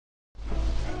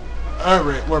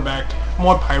Alright, we're back.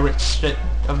 More pirate shit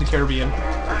of the Caribbean.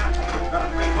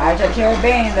 Pirates of the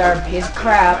Caribbean, they're a piece of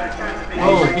crap.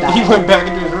 Oh, he went back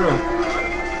into his room.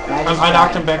 I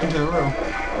knocked him back into the room.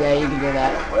 Yeah, you can do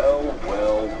that. Well.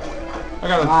 I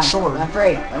got a sword. I'm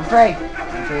free. I'm free.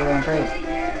 I'm free. I'm free.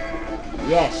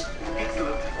 Yes.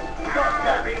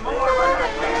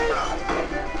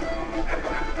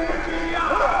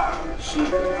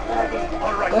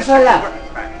 What's all that?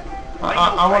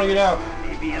 I want to get out.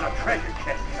 Maybe in a treasure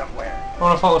chest somewhere. I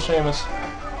want to follow Seamus.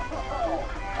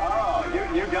 Oh,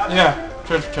 you got it. Yeah,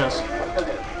 treasure chest.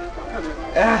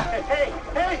 Hey!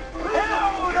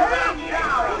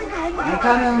 I'm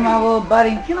coming, my little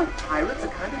buddy. You know, pirates are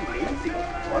kind of lazy.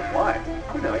 Why? I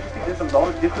don't know, I just think there's a lot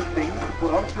of different things to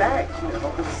put on flags. You know,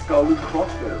 not the skull and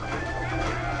crossbones.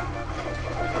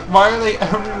 Why are they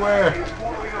everywhere?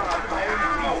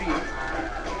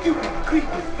 You creepy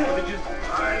savages.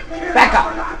 Back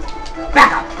up!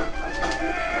 Back up!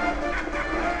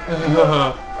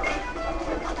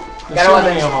 There's so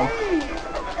many of them.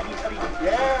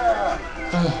 Yeah.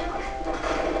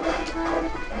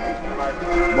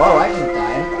 Whoa, I just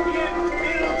died.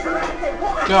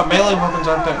 God, melee weapons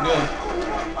aren't that good.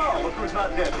 Oh, look who's not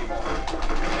dead anymore.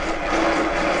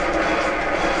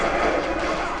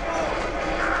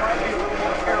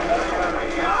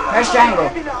 Press triangle.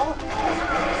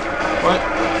 What?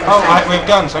 Oh, we have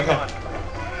guns, okay.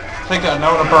 Take that,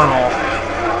 now I want to burn all.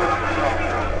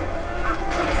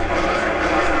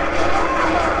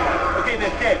 Okay,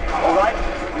 they're dead, alright?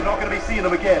 You're not going to be seeing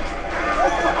them again.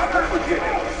 That's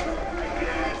ridiculous.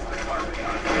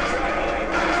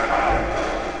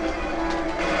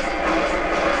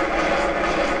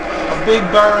 A big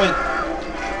turret!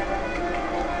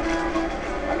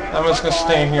 I'm just gonna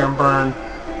stay here and burn.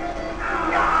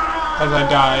 As I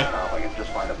die. Now I can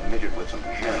just find a midget with some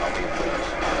gin. I'll be in place.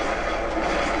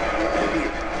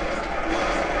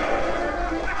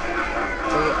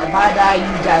 If I die,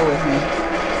 you die with me.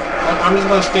 I'm just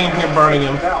gonna stay in here burning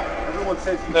him. Now, everyone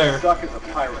says you There. suck as a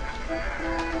pirate.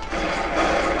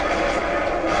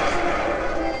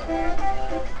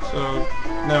 So,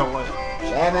 now what?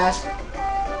 Seamus.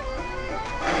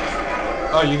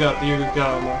 Oh, you got to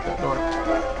unlock that door.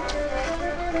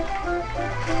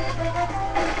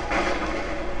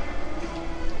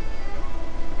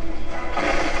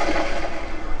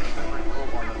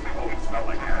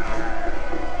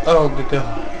 Oh, good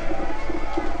God.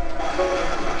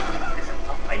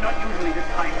 I'm not usually this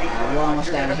high. We're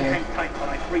almost out of here.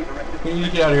 We need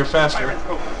to get out of here faster. Pirates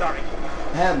go, sorry.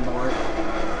 Heaven, Lord.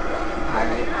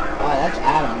 Pirate. Oh, that's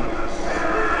Adam.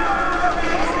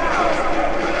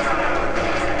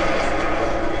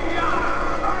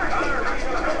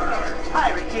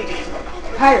 Pirate King.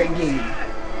 Pirate game.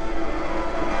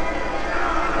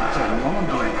 That's a normal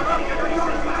game.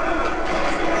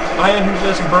 I am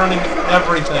just burning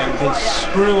everything. Just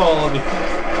screw all of you.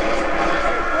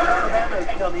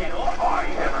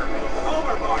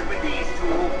 Overboard with these two.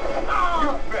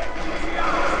 You bet.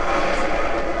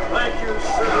 Thank you,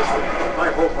 citizen.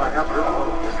 I hope I have your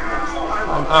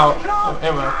I'm out of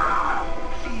ammo.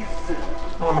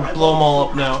 I'm gonna blow them all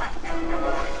up now.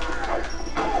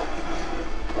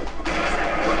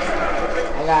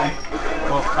 I got him.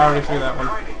 Well, I already threw that one.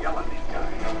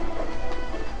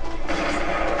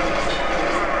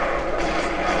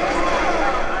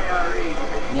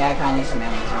 Yeah, I kinda need some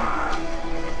ammo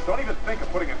too. Don't even think of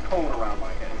putting a cone around my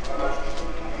head.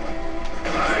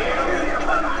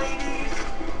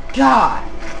 God!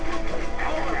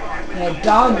 Yeah,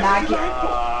 dog not get...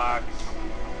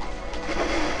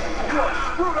 You're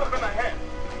screwed up in the head.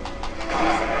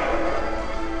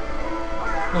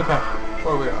 Okay,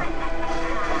 where we are.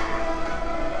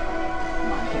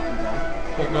 Come on, can't go.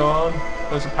 Can't go on.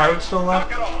 There's a pirate still left?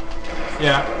 Knock it off.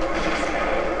 Yeah.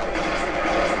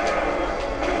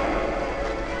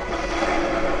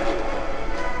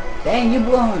 Dang, you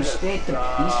blew him straight to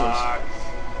pieces.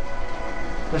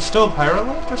 There's still a pirate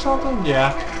left or something?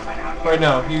 Yeah. Right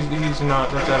now, he's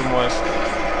not. That's Adam West.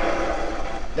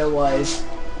 There was.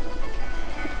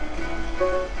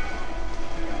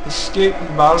 Escape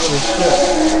the bottom of the ship.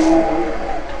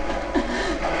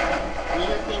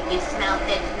 You think you smell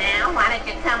it now? Why don't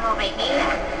you come over here?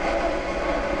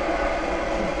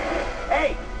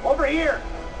 Hey, over here.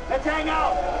 Let's hang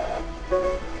out.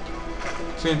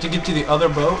 So you have to get to the other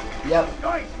boat? Yep.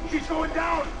 Guys, she's going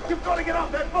down. You've got to get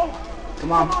off that boat.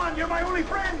 Come on. Come on, you're my only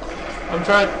friend. I'm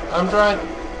trying. I'm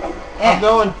Eh.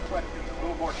 going. A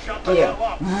little more shut the Yeah. hell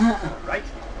up. Right?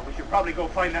 We should probably go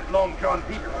find that Long John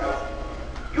Peter.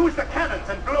 Use the cannons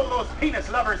and blow those penis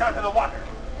lovers out of the water.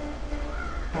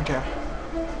 Okay.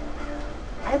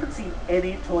 I haven't seen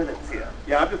any toilets here.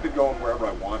 Yeah, I've just been going wherever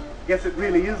I want. Guess it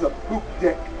really is a poop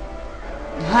deck.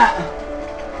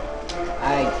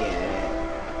 I get it.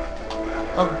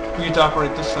 Oh, we get to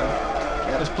operate this thing.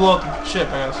 Yep. Let's blow up the ship,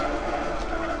 I guess.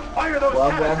 Fire those Well,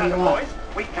 cannons whatever at you them, want. boys.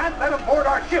 We can't let them board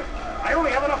our ship. I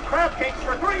only have enough crab cakes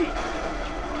for 3.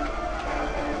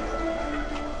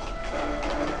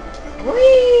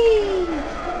 Whee!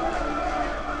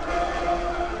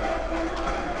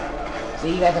 So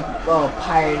you got the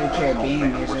Pirate of the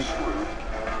Caribbean music.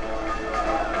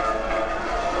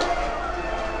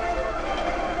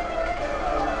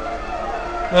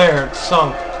 There, it's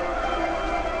sunk.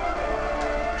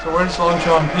 So where's Long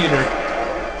John Peter?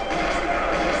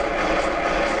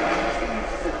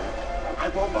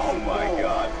 Oh my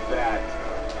god, that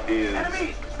is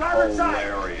Enemies! Starboard side!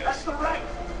 That's hilarious. the right!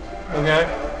 Okay.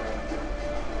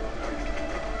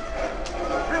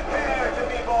 Prepare to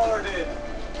be boarded!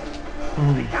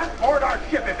 We can't board our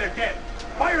ship if they're dead.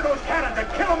 Fire those cannons and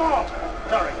kill them all.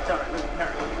 Sorry, listen,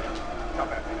 Harry. Come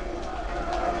back.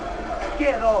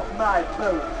 Get off my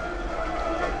boat.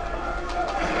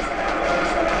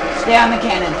 Stay on the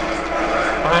cannon.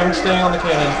 I'm staying on the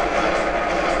cannon.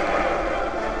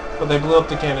 But they blew up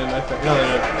the cannon, I think. No, they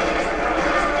didn't.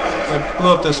 They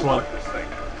blew up this one.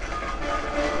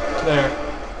 There.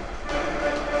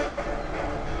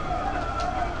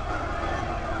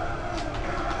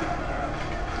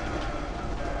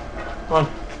 Come on.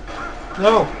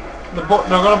 No!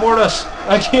 They're gonna board us!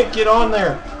 I can't get on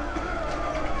there!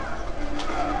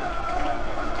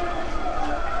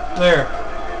 There.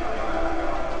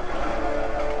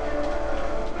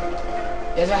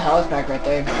 There's a house back right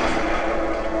there.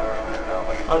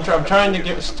 I'm trying to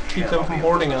keep them from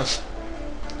boarding us.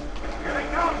 Here they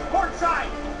come! Port side!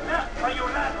 Left for you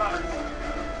land runners!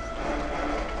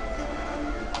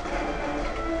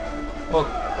 Well,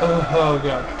 oh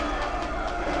god.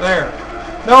 There.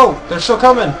 No! They're still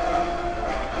coming!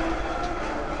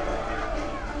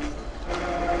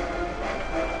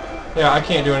 Yeah, I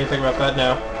can't do anything about that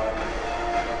now.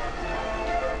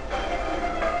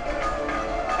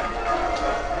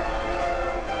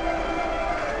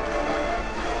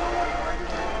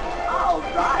 All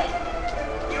right!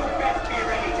 You best be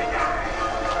ready to die!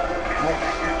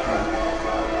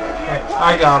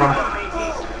 I got him.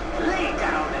 Mateys, lay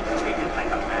down and take it like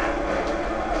a man!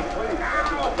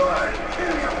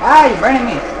 Ah, you're burning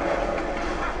me.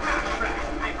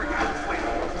 I forgot to swim!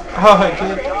 Oh,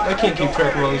 I can't keep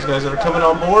track of all these guys that are coming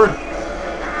on board.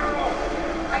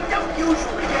 I don't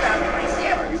usually get out of my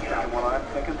ship! Are you down what I'm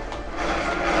thinking?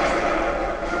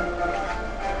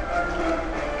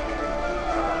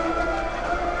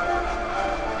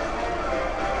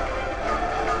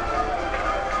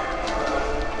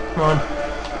 Come on.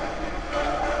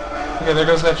 Okay, there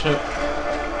goes that ship.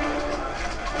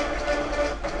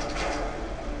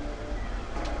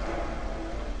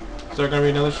 Is there gonna be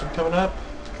another ship coming up?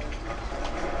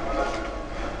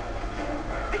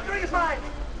 Victory is mine!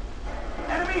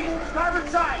 Enemies! Starboard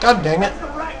side! God dang it. That's the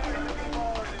right!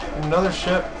 Another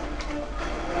ship.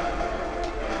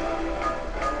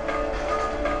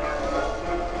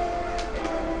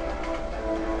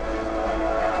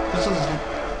 This is...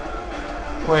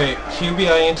 Wait,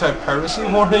 QBI anti-piracy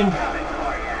warning?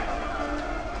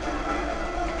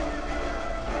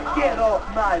 Get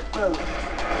off my boat.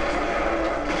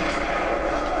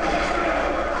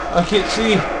 I can't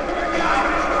see.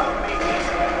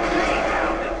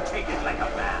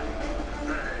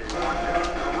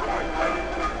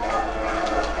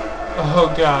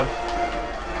 Oh god.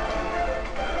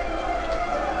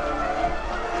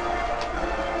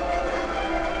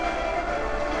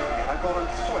 I've gone and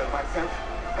soiled myself.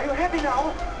 Are you happy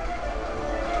now?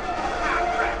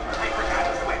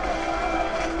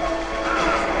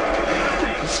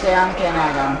 Stay on the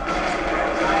cannon.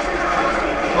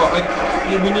 Well,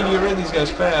 we need to get rid of these guys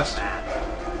fast.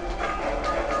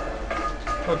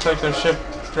 Looks like their ship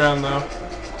drowned though.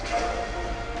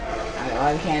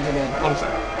 All the cannons are good. One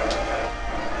second.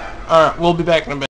 Alright, we'll be back in a bit.